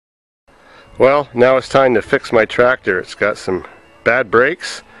Well, now it's time to fix my tractor. It's got some bad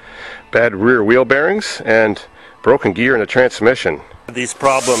brakes, bad rear wheel bearings, and broken gear in the transmission. These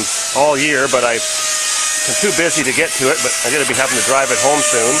problems all year, but I'm too busy to get to it, but I'm going to be having to drive it home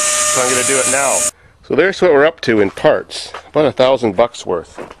soon, so I'm going to do it now. So there's what we're up to in parts, about $1,000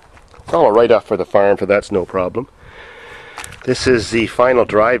 worth. It's all right off for the farm, so that's no problem. This is the final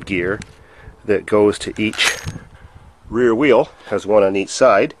drive gear that goes to each rear wheel, has one on each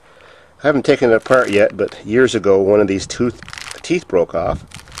side. I haven't taken it apart yet, but years ago one of these teeth broke off,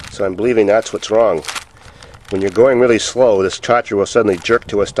 so I'm believing that's what's wrong. When you're going really slow, this tractor will suddenly jerk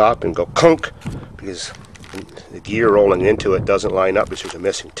to a stop and go kunk, because the gear rolling into it doesn't line up because there's a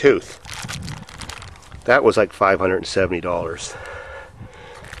missing tooth. That was like $570.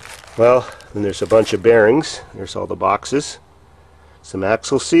 Well, then there's a bunch of bearings. There's all the boxes, some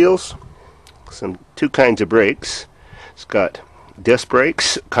axle seals, two kinds of brakes. It's got disc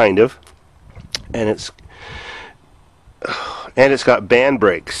brakes, kind of, and it's got band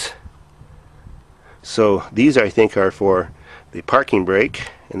brakes. So these I think are for the parking brake,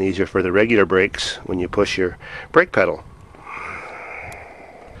 and these are for the regular brakes when you push your brake pedal.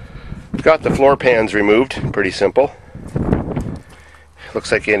 Got the floor pans removed, pretty simple.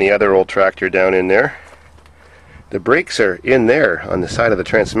 Looks like any other old tractor down in there. The brakes are in there on the side of the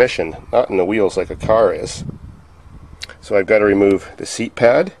transmission, not in the wheels like a car is. So I've got to remove the seat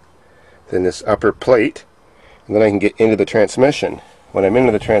pad, then this upper plate, and then I can get into the transmission. When I'm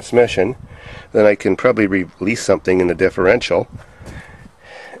into the transmission, then I can probably release something in the differential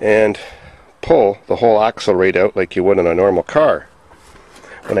and pull the whole axle right out like you would on a normal car.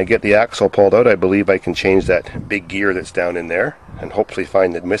 When I get the axle pulled out, I believe I can change that big gear that's down in there and hopefully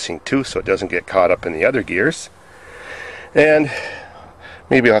find the missing tooth so it doesn't get caught up in the other gears. And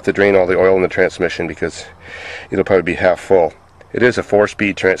maybe I'll have to drain all the oil in the transmission because it'll probably be half full. It is a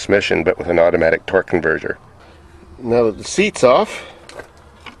 4-speed transmission, but with an automatic torque converter. Now that the seat's off,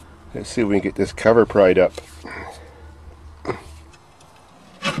 let's see if we can get this cover pried up.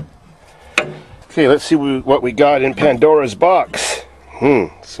 Okay, let's see what we got in Pandora's box.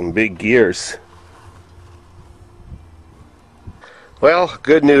 Some big gears. Well,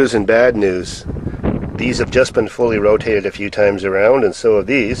 good news and bad news. These have just been fully rotated a few times around, and so have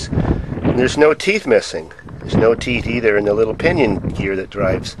these. And there's no teeth missing. There's no teeth either in the little pinion gear that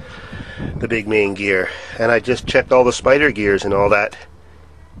drives the big main gear. And I just checked all the spider gears and all that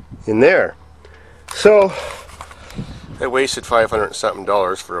in there. So I wasted $500 and something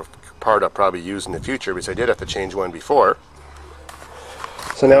for a part I'll probably use in the future, because I did have to change one before.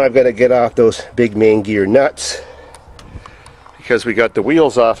 So now I've got to get off those big main gear nuts, because we got the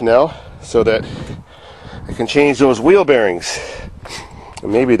wheels off now, so that I can change those wheel bearings.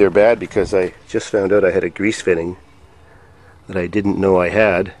 And maybe they're bad because I just found out I had a grease fitting that I didn't know I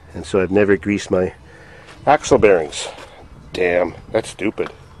had, and so I've never greased my axle bearings. Damn, that's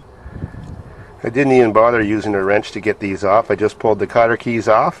stupid. I didn't even bother using a wrench to get these off. I just pulled the cotter keys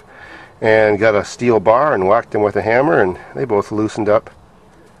off and got a steel bar and whacked them with a hammer, and they both loosened up.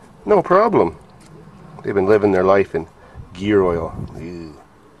 No problem. They've been living their life in gear oil. Ew.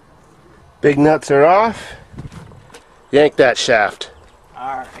 Big nuts are off. Yank that shaft.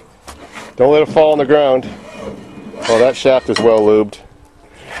 Alright. Don't let it fall on the ground. Oh, that shaft is well lubed.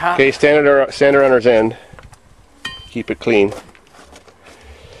 Okay, stand her on her end. Keep it clean.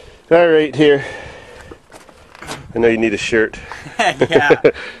 Alright, here. I know you need a shirt. Yeah.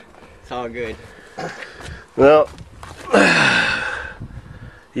 It's all good. Well,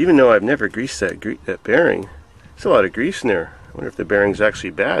 even though I've never greased that bearing, there's a lot of grease in there. I wonder if the bearing's actually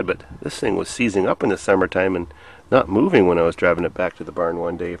bad, but this thing was seizing up in the summertime and not moving when I was driving it back to the barn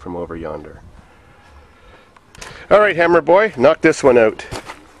one day from over yonder. Alright, hammer boy, knock this one out.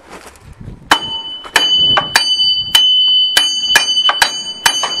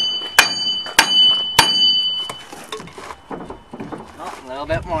 Oh, a little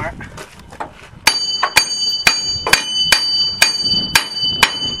bit more.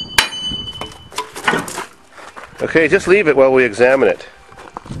 Okay, just leave it while we examine it.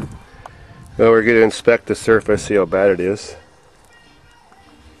 Well, we're going to inspect the surface, see how bad it is.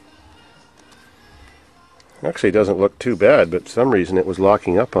 Actually, it doesn't look too bad, but for some reason it was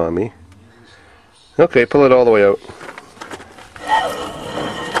locking up on me. Okay, pull it all the way out.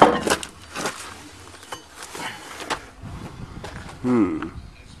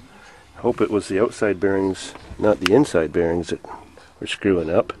 Hope it was the outside bearings, not the inside bearings, that were screwing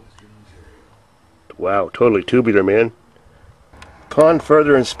up. Wow, totally tubular, man. Upon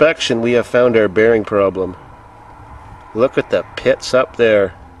further inspection, we have found our bearing problem. Look at the pits up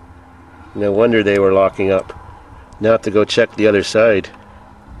there. No wonder they were locking up. Now I have to go check the other side.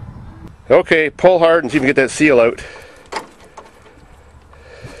 Okay, pull hard and see if you can get that seal out.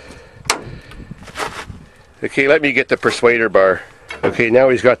 Okay, let me get the persuader bar. Okay, now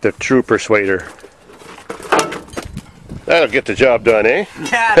he's got the true persuader. That'll get the job done, eh?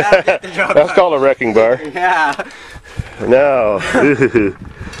 Yeah, that'll get the job That's done. called a wrecking bar. Yeah. Now,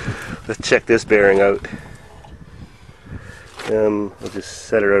 let's check this bearing out. I'll just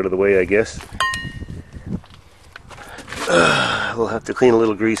set her out of the way, I guess. We'll have to clean a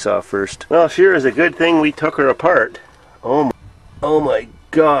little grease off first. Well, sure is a good thing we took her apart. Oh my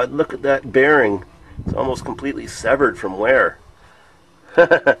God, look at that bearing. It's almost completely severed from wear.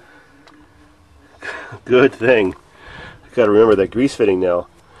 Good thing. I gotta remember that grease fitting now.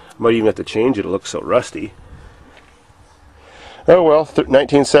 I might even have to change it, it looks so rusty. Oh well,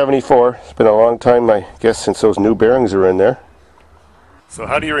 1974. It's been a long time, I guess, since those new bearings are in there. So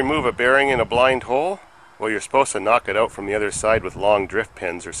how do you remove a bearing in a blind hole? Well, you're supposed to knock it out from the other side with long drift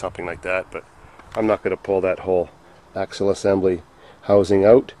pins or something like that, but I'm not going to pull that whole axle assembly housing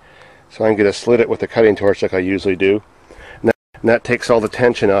out. So I'm going to slit it with a cutting torch like I usually do. And that takes all the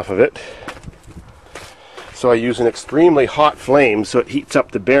tension off of it. So I use an extremely hot flame so it heats up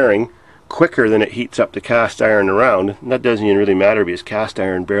the bearing quicker than it heats up the cast iron around. And that doesn't even really matter because cast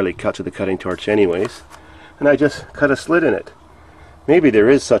iron barely cuts with the cutting torch anyways. And I just cut a slit in it. Maybe there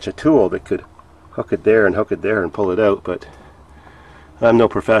is such a tool that could hook it there and pull it out, but I'm no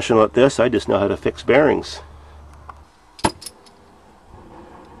professional at this. I just know how to fix bearings.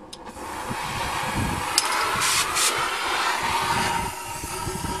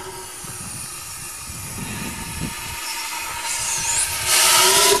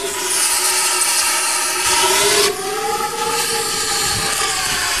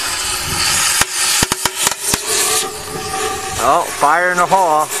 Oh, fire in the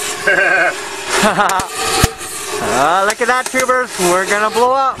hole. Look at that, tubers. We're gonna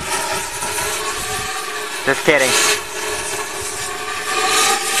blow up. Just kidding.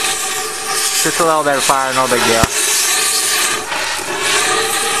 Just a little bit of fire, no big deal.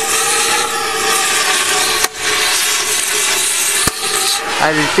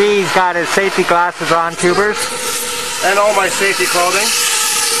 As you see, he's got his safety glasses on, tubers. And all my safety clothing.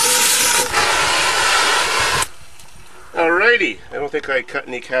 Alrighty, I don't think I cut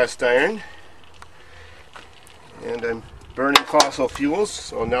any cast iron. And I'm burning fossil fuels,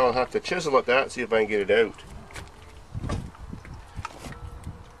 so now I'll have to chisel at that and see if I can get it out.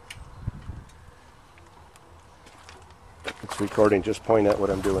 It's recording, just point at what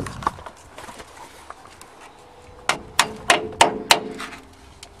I'm doing.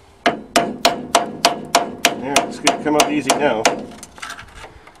 Yeah, it's going to come out easy now.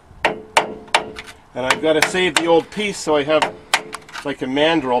 And I've got to save the old piece so I have like a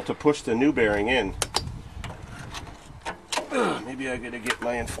mandrel to push the new bearing in. Maybe I gotta get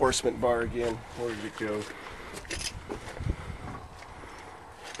my enforcement bar again. Where did it go?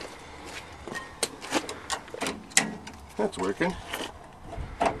 That's working.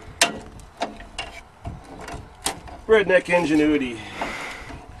 Redneck ingenuity.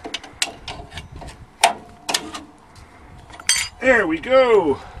 There we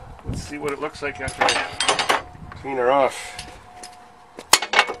go. Let's see what it looks like after I clean her off.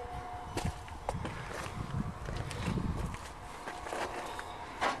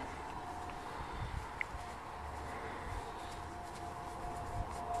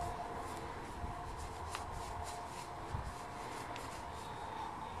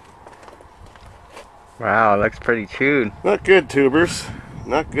 Wow, looks pretty chewed. Not good, tubers.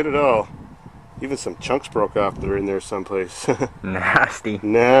 Not good at all. Even some chunks broke off that are in there someplace. Nasty.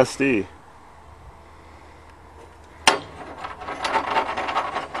 Nasty.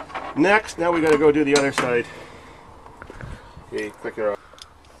 Next, now we gotta go do the other side. Okay, click her off.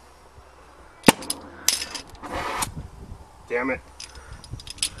 Damn it.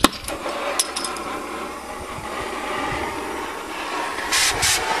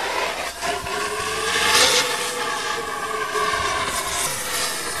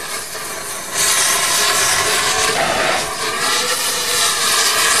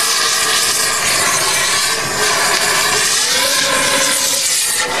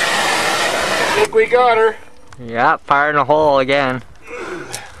 I think we got her. Yeah, fire in the hole again.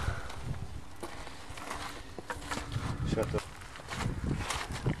 Shut the...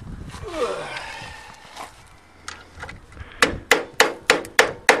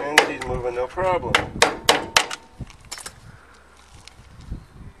 And she's moving, no problem.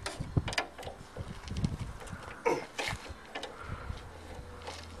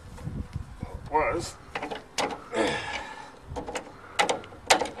 Was.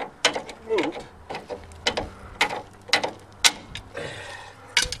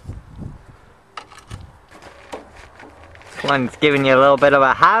 one's giving you a little bit of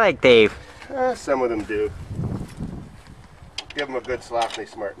a headache, Dave. Some of them do. Give them a good slap and they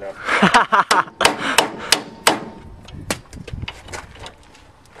smarten up.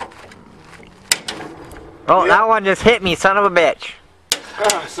 Oh, that one just hit me, son of a bitch.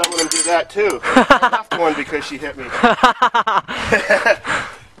 Some of them do that too. I left one because she hit me.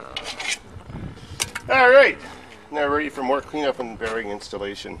 Alright, now ready for more cleanup and bearing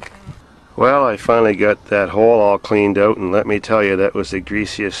installation. Well, I finally got that hole all cleaned out, and let me tell you, that was the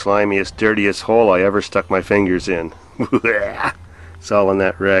greasiest, slimiest, dirtiest hole I ever stuck my fingers in. It's all in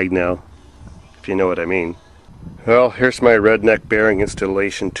that rag now, if you know what I mean. Well, here's my redneck bearing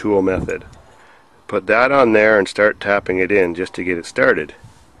installation tool method. Put that on there and start tapping it in just to get it started.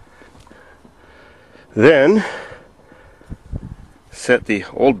 Then set the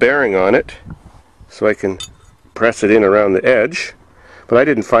old bearing on it so I can press it in around the edge, but I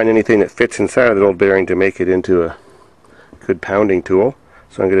didn't find anything that fits inside of the old bearing to make it into a good pounding tool.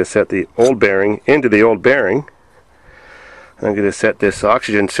 So I'm going to set the old bearing into the old bearing. I'm going to set this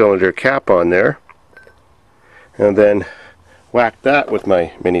oxygen cylinder cap on there and then whack that with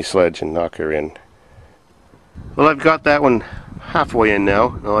my mini sledge and knock her in. Well, I've got that one halfway in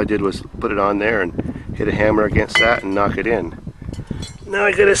now. All I did was put it on there and hit a hammer against that and knock it in. Now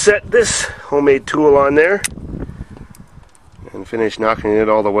I gotta set this homemade tool on there and finish knocking it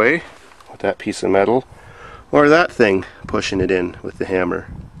all the way with that piece of metal, or that thing pushing it in with the hammer.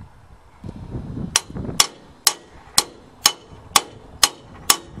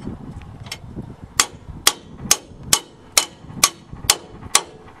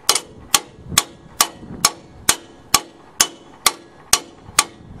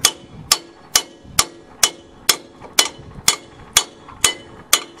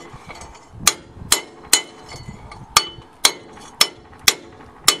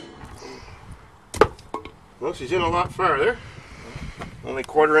 Well, she's in a lot farther. Only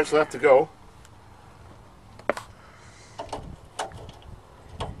 1/4 inch left to go.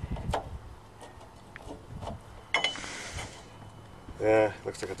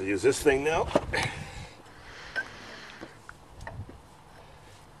 Looks like I have to use this thing now.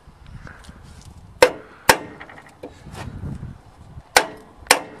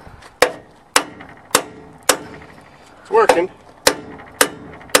 It's working.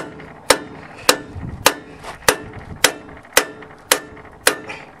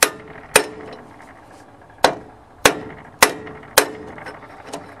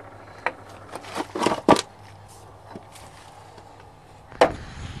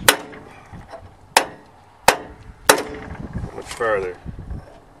 Further.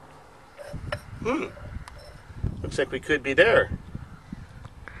 Looks like we could be there.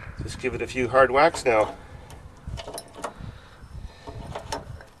 Just give it a few hard whacks now.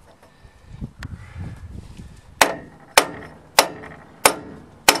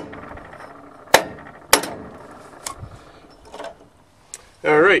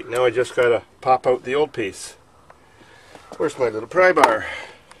 Alright, now I just gotta pop out the old piece. Where's my little pry bar?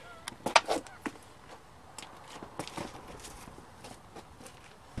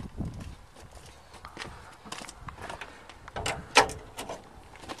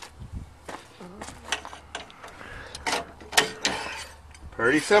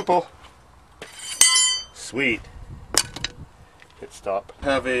 Pretty simple. Sweet. Hit stop.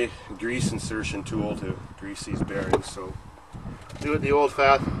 Have a grease insertion tool to grease these bearings, so do it the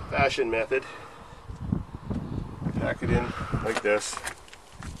old-fashioned method. Pack it in like this.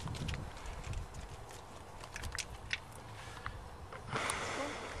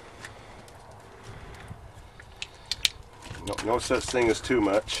 No such thing as too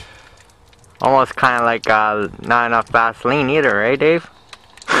much. Almost kind of like not enough Vaseline either, right, Dave?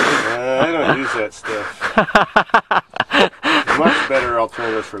 I don't use that stuff. Much better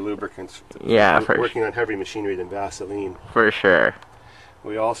alternatives for lubricants. Yeah, working on heavy machinery than Vaseline. For sure.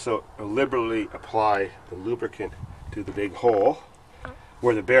 We also liberally apply the lubricant to the big hole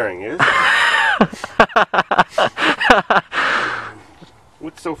where the bearing is.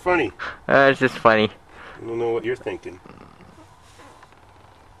 What's so funny? It's just funny. I don't know what you're thinking.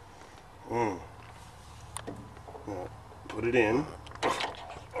 Now, put it in.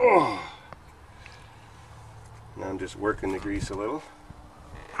 Oh. Now I'm just working the grease a little.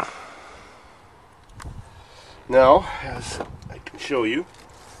 Now, as I can show you,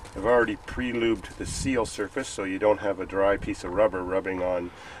 I've already pre-lubed the seal surface so you don't have a dry piece of rubber rubbing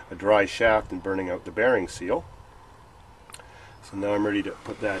on a dry shaft and burning out the bearing seal. So now I'm ready to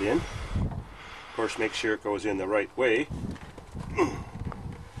put that in. Of course, make sure it goes in the right way.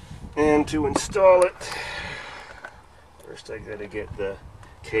 And to install it, first I gotta get the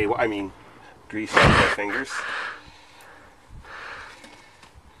grease off my fingers.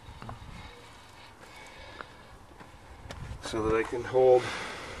 so that I can hold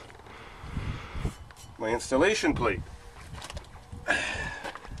my installation plate.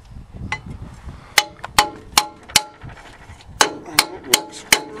 It works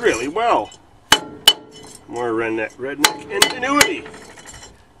really well. More redneck ingenuity.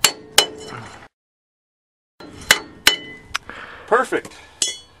 Perfect.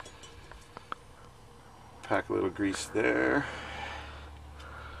 Pack a little grease there.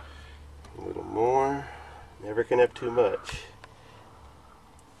 A little more. Never can have too much.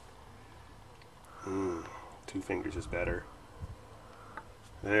 2 fingers is better.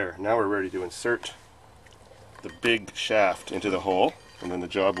 There. Now we're ready to insert the big shaft into the hole, and then the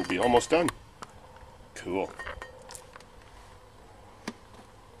job will be almost done. Cool.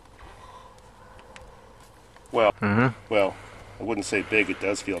 Well, well, I wouldn't say big. It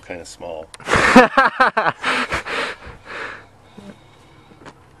does feel kind of small.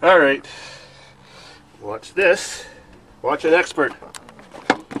 All right. Watch this. Watch an expert.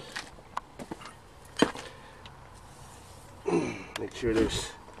 Make sure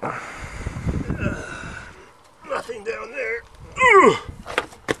there's nothing down there.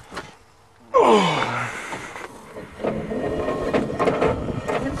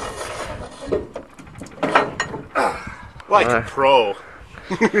 Like a pro.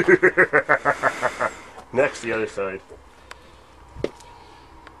 Next, the other side.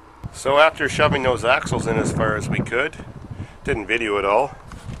 So after shoving those axles in as far as we could, didn't video it all,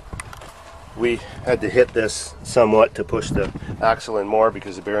 we had to hit this somewhat to push the axle in more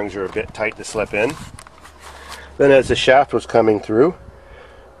because the bearings are a bit tight to slip in. Then as the shaft was coming through,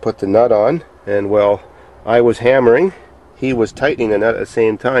 put the nut on, and while I was hammering, he was tightening the nut at the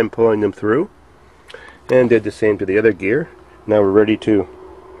same time, pulling them through, and did the same to the other gear. Now we're ready to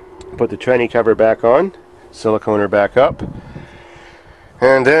put the tranny cover back on, silicone her back up,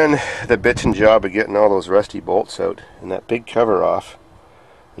 and then the bitchin' job of getting all those rusty bolts out and that big cover off,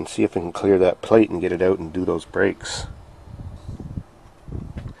 and see if we can clear that plate and get it out and do those brakes.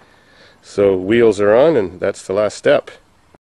 So wheels are on, and that's the last step.